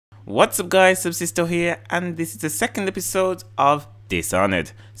What's up guys, Subsisto here, and this is the second episode of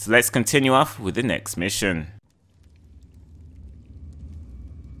Dishonored. So let's continue off with the next mission.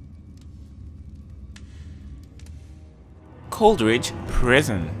 Coldridge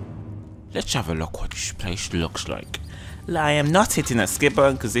Prison. Let's have a look what this place looks like. I am not hitting that skip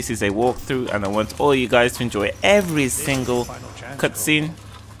button because this is a walkthrough and I want all you guys to enjoy every single cutscene.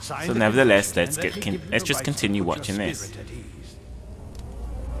 So nevertheless, let's just continue watching this.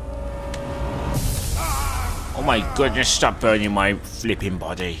 Oh my goodness, stop burning my flipping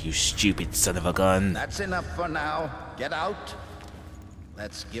body, you stupid son of a gun. That's enough for now. Get out.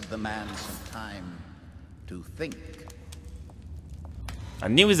 Let's give the man some time to think. I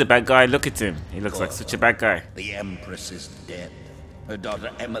knew he was a bad guy, look at him. He looks like such a bad guy. The Empress is dead. Her daughter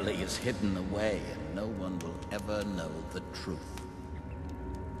Emily is hidden away, and no one will ever know the truth.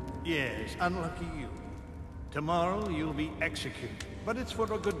 Yes, unlucky you. Tomorrow you'll be executed, but it's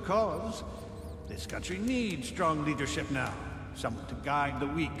for a good cause. This country needs strong leadership now, someone to guide the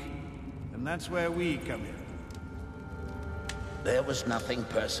weak, and that's where we come in. There was nothing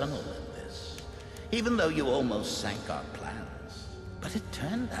personal in this, even though you almost sank our plans. But it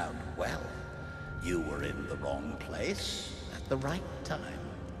turned out well. You were in the wrong place at the right time,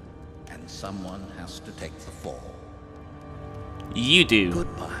 and someone has to take the fall. You do.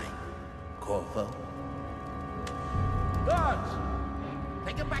 Goodbye, Corvo. Guards!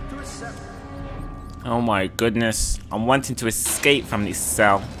 Take him back to his cell. Oh my goodness. I'm wanting to escape from this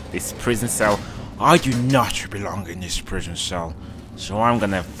cell, this prison cell. I do not belong in this prison cell, so I'm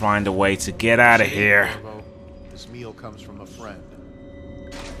gonna find a way to get out of here. This meal comes from a friend.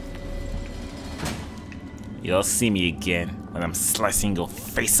 You'll see me again when I'm slicing your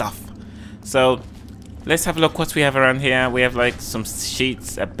face off. So, let's have a look what we have around here. We have like some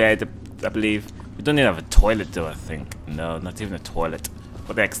sheets, a bed, I believe. We don't even have a toilet though, I think. No, not even a toilet.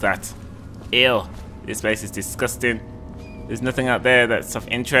 What the heck's that? Ew. This place is disgusting. There's nothing out there that's of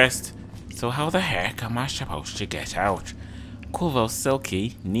interest. So how the heck am I supposed to get out? Corvo cell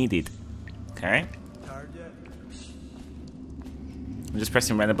key needed. Okay. I'm just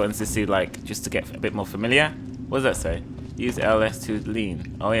pressing random buttons to see, like, just to get a bit more familiar. What does that say? Use LS to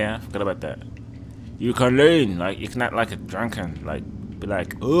lean. Oh yeah, I forgot about that. You can lean, like, you can act like a drunken, like, be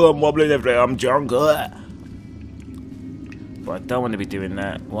like, oh, I'm wobbling everywhere, I'm drunk. Ugh. But I don't want to be doing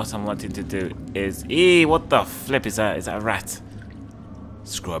that. What I'm wanting to do is, what the flip is that? Is that a rat?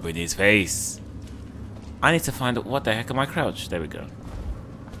 Scrubbing his face. I need to find out, what the heck am I crouched? There we go.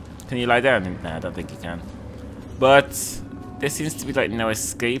 Can you lie down? Nah, I don't think you can. But there seems to be like no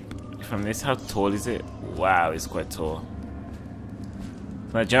escape from this. How tall is it? Wow, it's quite tall.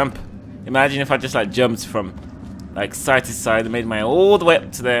 Can I jump? Imagine if I just like jumped from like side to side and made my way all the way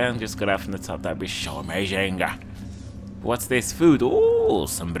up to there and just got out from the top. That'd be so amazing. What's this? Food. Oh,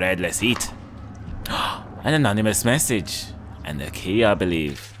 some bread. Let's eat. An anonymous message. And the key, I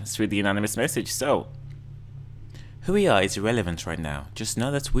believe. Let's read the anonymous message. So, who we are is irrelevant right now. Just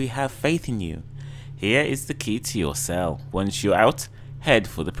know that we have faith in you. Here is the key to your cell. Once you're out, head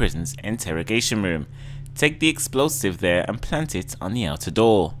for the prison's interrogation room. Take the explosive there and plant it on the outer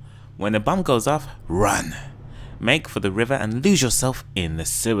door. When the bomb goes off, run. Make for the river and lose yourself in the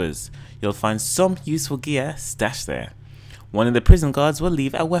sewers. You'll find some useful gear stashed there. One of the prison guards will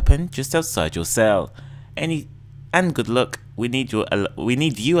leave a weapon just outside your cell. And good luck. We need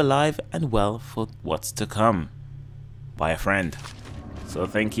you alive and well for what's to come. By a friend. So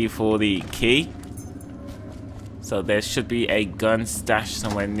thank you for the key. So there should be a gun stashed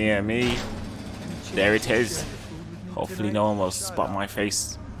somewhere near me. There it is. Hopefully no one will spot my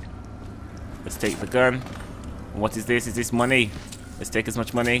face. Let's take the gun. What is this? Is this money? Let's take as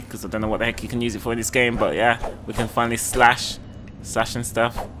much money because I don't know what the heck you can use it for in this game. But yeah, we can finally slash and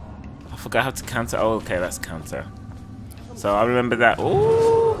stuff. I forgot how to counter. Oh, okay, that's counter. So I remember that.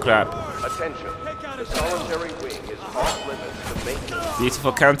 Oh crap. Attention. The solitary wing is off limits to maintenance.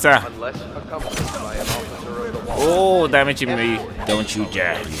 Beautiful counter. Unless accompanied by an officer of the wall. Oh, damaging me. Don't you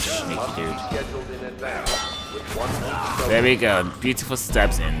dare, you sneaky dude. Scheduled in advance with one There we go. Beautiful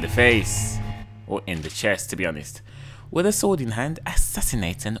stabs in the face. Or in the chest, to be honest. With a sword in hand,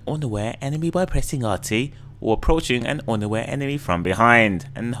 assassinate an unaware enemy by pressing RT or approaching an unaware enemy from behind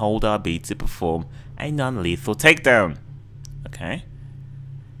and hold RB to perform a non-lethal takedown. Okay.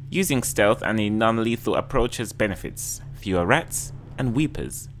 Using stealth and a non-lethal approach has benefits. Fewer rats and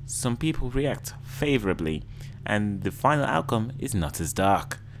weepers. Some people react favorably and the final outcome is not as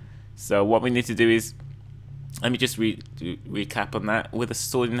dark. So what we need to do is, let me just recap on that. With a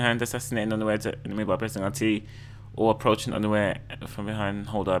sword in hand, assassinate an unaware enemy by pressing RT or approach an unaware from behind and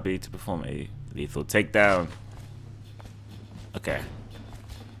hold RB to perform a lethal takedown. Okay.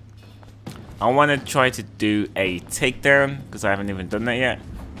 I want to try to do a takedown because I haven't even done that yet.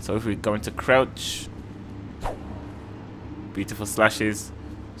 So if we go into crouch, beautiful slashes,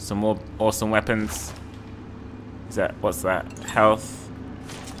 some more awesome weapons. What's that? Health.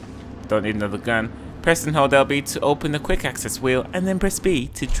 Don't need another gun. Press and hold LB to open the quick access wheel, and then press B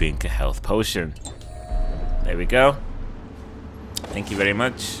to drink a health potion. There we go. Thank you very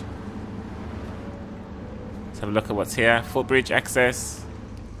much. Let's have a look at what's here. Footbridge access.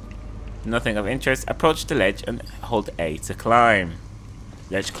 Nothing of interest. Approach the ledge and hold A to climb.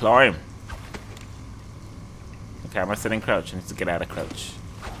 Let's climb. Okay, am I still in crouch? I need to get out of crouch.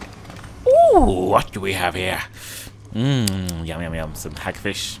 Ooh, what do we have here? Yum yum yum. Some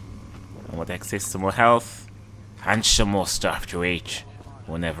hagfish. And what the heck is this? Some more health. And some more stuff to eat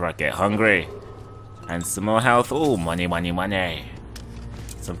whenever I get hungry. And some more health. Oh, money, money, money.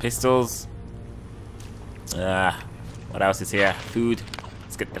 Some pistols. What else is here? Food.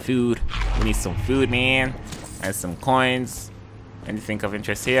 Let's get the food. We need some food, man. And some coins. Anything of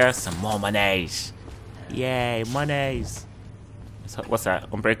interest here? Some more monies. Yay, monies. So, what's that?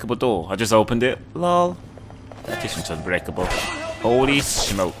 Unbreakable door. I just opened it. Lol. That isn't unbreakable. Holy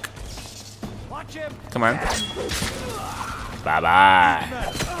smoke. Come on. Bye-bye.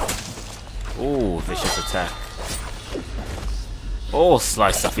 Oh, vicious attack. Oh,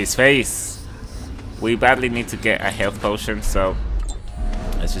 slice off his face. We badly need to get a health potion, so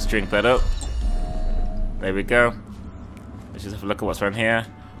let's just drink that up. There we go. Let's just have a look at what's around here.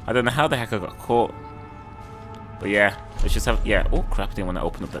 I don't know how the heck I got caught. But yeah, let's just have... Yeah, oh crap, I didn't want to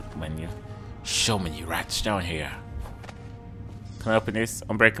open up that menu. So many rats down here. Can I open this?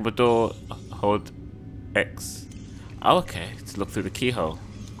 Unbreakable door. Hold X. Oh, okay, let's look through the keyhole.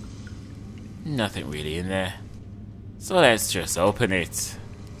 Nothing really in there. So let's just open it.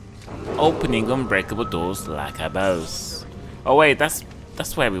 Opening unbreakable doors like a boss. Oh wait, that's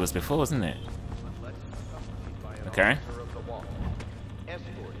where we was before, wasn't it? Okay.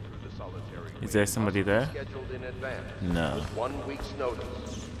 Is there somebody there? No.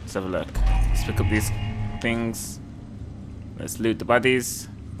 Let's have a look. Let's pick up these things. Let's loot the bodies.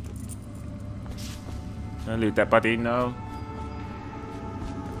 Can I loot that body? No.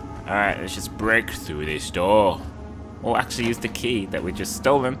 Alright, let's just break through this door. Or actually use the key that we just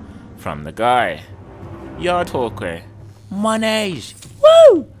stolen from the guy. Yard hawker. Monies!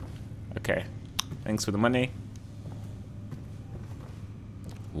 Woo! Okay. Thanks for the money.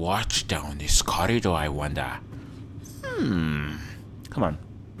 What's down this corridor, I wonder? Come on.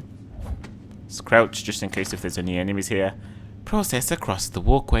 Let's crouch just in case if there's any enemies here. Process across the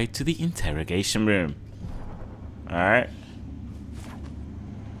walkway to the interrogation room. Alright.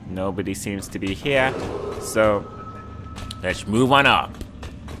 Nobody seems to be here, so let's move on up.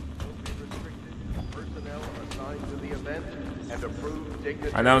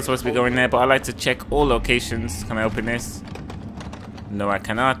 I know I'm supposed to be going there, but I like to check all locations. Can I open this? No, I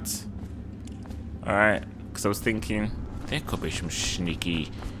cannot. Alright, because I was thinking there could be some sneaky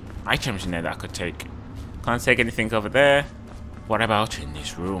items in there that I could take. Can't take anything over there. What about in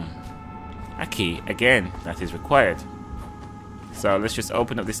this room? A key, again, that is required. So let's just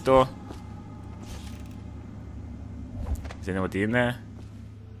open up this door. Is anybody in there?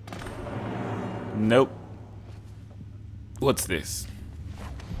 Nope. What's this?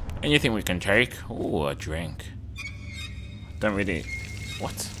 Anything we can take? Oh, a drink. Don't really...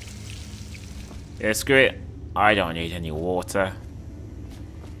 What? Yeah, screw it. I don't need any water.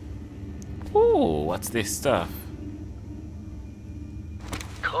 Ooh, what's this stuff?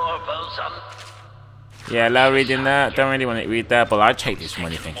 Corvo's on. Yeah, allow reading that. Don't really want to read that, but I'll take this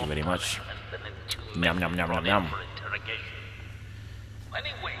money, thank you very much. Yum, yum, yum, yum, yum.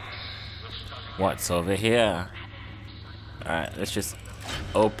 What's over here? Alright, let's just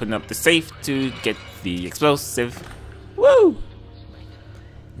open up the safe to get the explosive. Woo!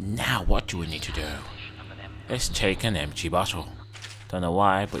 Now what do we need to do? Let's take an empty bottle. Don't know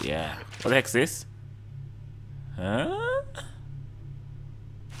why, but yeah. What the heck's this? Huh?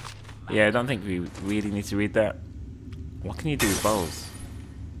 Yeah, I don't think we really need to read that. What can you do with bowls?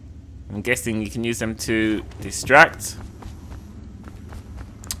 I'm guessing you can use them to distract.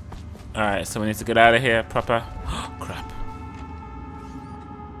 Alright, so we need to get out of here proper. Oh, crap.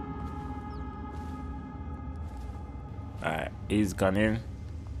 Alright, he's gone in.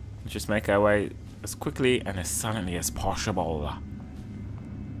 Let's just make our way as quickly and as silently as possible.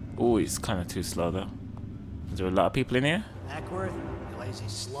 Oh, it's kind of too slow though. Is there a lot of people in here?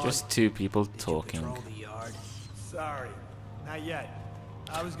 Just two people talking. Sorry, not yet.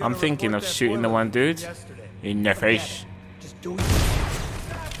 I'm thinking of shooting the one dude in the face.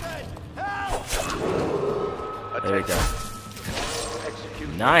 There we go.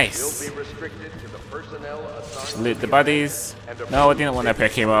 Nice. Will be restricted to the personnel assigned Loot the to bodies. and No, I didn't want to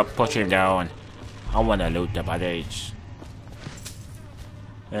pick him up, push him down. I want to loot the bodies.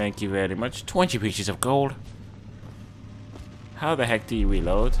 Thank you very much. 20 pieces of gold. How the heck do you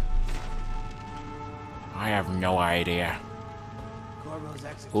reload? I have no idea. Corvo's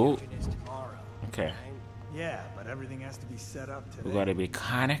Ooh. execution is tomorrow. Okay. Yeah, but everything has to be set up today. We gotta be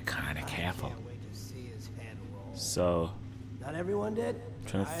kinda careful. Can't wait to see his head roll. So, Not everyone did.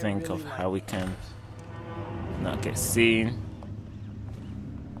 trying to I think really of like how we it. can not get seen.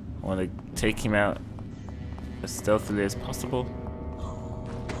 I want to take him out as stealthily as possible.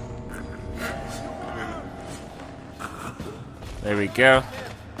 There we go.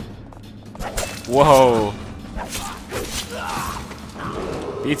 Whoa!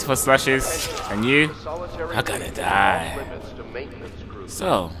 Beautiful slashes, and you solitary are gonna wing die. limits to maintenance crews,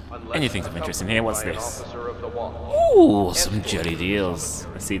 So, unless anything of interest in here? What's by an this? officer of the wall. Ooh, some jelly deals.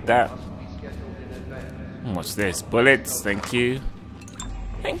 Let's eat that. What's this? Bullets, thank you.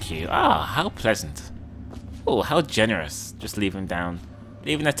 Thank you. Ah, how pleasant. Oh, how generous. Just leaving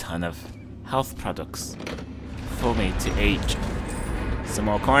a ton of health products for me to eat. Some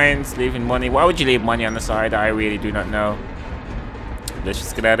more coins, leaving money. Why would you leave money on the side? I really do not know. Let's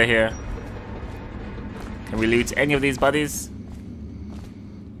just get out of here. Can we loot any of these bodies?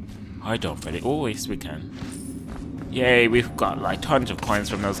 I don't really. Oh, yes, we can. Yay, we've got like tons of coins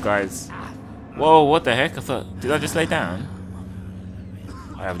from those guys. Whoa, what the heck? I thought, did I just lay down?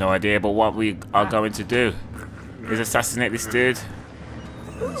 I have no idea, but what we are going to do is assassinate this dude.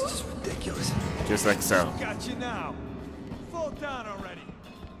 It's just ridiculous. Just like so. Got you now. Fall down already.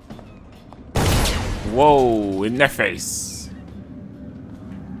 Whoa, in their face.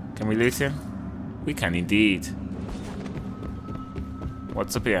 Can we loot him? We can indeed.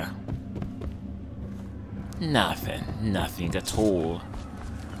 What's up here? Nothing. Nothing at all.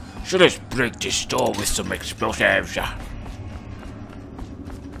 So let's break this door with some explosives.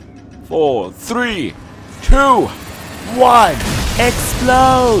 4, 3, 2, 1.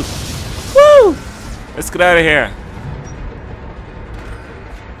 Explode! Woo! Let's get out of here.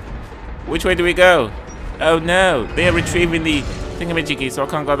 Which way do we go? Oh no, they are retrieving the thingamajiggy, so I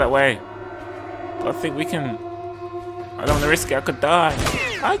can't go that way. I think we can. I don't want to risk it. I could die.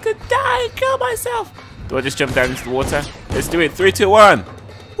 I could die and kill myself. Do I just jump down into the water? Let's do it. 3, 2, 1.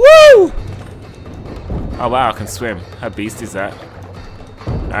 Woo! Oh wow, I can swim. How beast is that?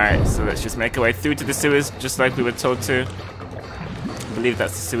 Alright, so let's just make our way through to the sewers, just like we were told to. I believe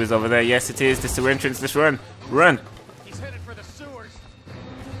that's the sewers over there. Yes, it is. The sewer entrance. Let's run. Run. He's headed for the sewers.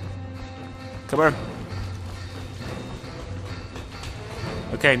 Come on.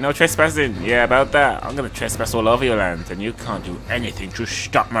 Okay, no trespassing. Yeah, about that. I'm gonna trespass all over your land, and you can't do anything to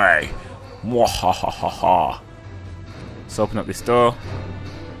stop me. Mwahahaha. Let's open up this door.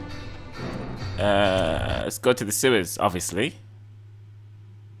 Let's go to the sewers, obviously.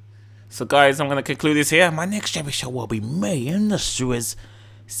 So guys, I'm gonna conclude this here. My next episode will be me in the sewers,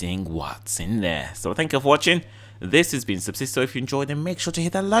 seeing what's in there. So thank you for watching. This has been Subsist. So if you enjoyed, then make sure to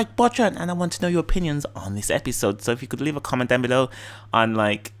hit that like button. And I want to know your opinions on this episode. So if you could leave a comment down below on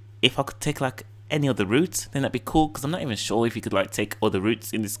like if I could take like any other route, then that'd be cool. Because I'm not even sure if you could like take other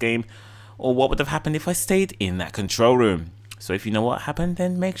routes in this game, or what would have happened if I stayed in that control room. So if you know what happened,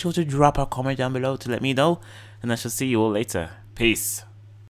 then make sure to drop a comment down below to let me know. And I shall see you all later. Peace.